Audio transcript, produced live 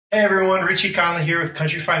Hey everyone, Richie Conley here with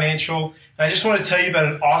Country Financial, and I just want to tell you about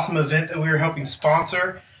an awesome event that we are helping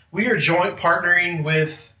sponsor. We are joint partnering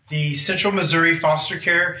with the Central Missouri Foster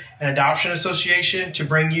Care and Adoption Association to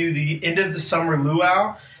bring you the end of the summer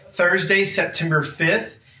luau, Thursday, September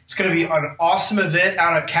 5th. It's going to be an awesome event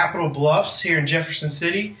out at Capitol Bluffs here in Jefferson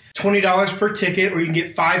City. $20 per ticket, or you can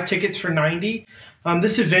get 5 tickets for $90.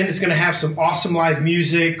 This event is going to have some awesome live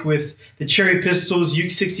music with the Cherry Pistols,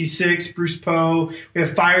 Uke 66, Bruce Poe. We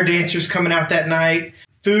have fire dancers coming out that night.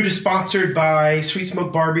 Food is sponsored by Sweet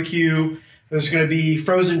Smoke Barbecue. There's going to be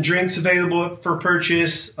frozen drinks available for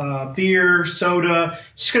purchase, beer, soda.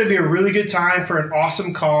 It's just going to be a really good time for an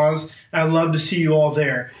awesome cause, and I'd love to see you all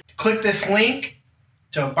there. Click this link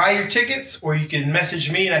to buy your tickets, or you can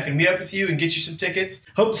message me and I can meet up with you and get you some tickets.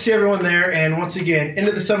 Hope to see everyone there. And once again, end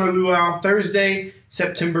of the summer luau, Thursday,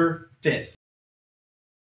 September 5th.